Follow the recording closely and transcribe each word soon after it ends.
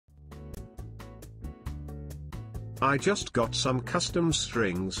I just got some custom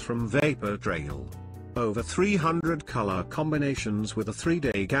strings from Vaportrail. Over 300 color combinations with a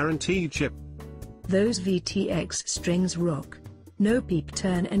 3-day guarantee chip. Those VTX strings rock. No peep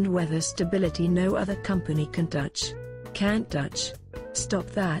turn and weather stability no other company can touch. Can't touch. Stop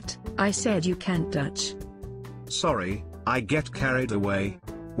that, I said you can't touch. Sorry, I get carried away.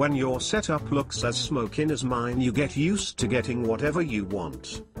 When your setup looks as smoking as mine, you get used to getting whatever you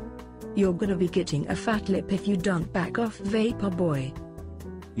want. You're gonna be getting a fat lip if you don't back off, Vapor Boy.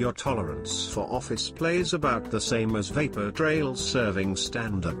 Your tolerance for office play is about the same as Vaportrail's serving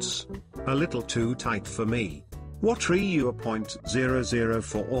standards. A little too tight for me. What are you, a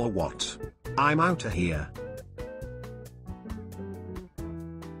 .004 or what? I'm outta here.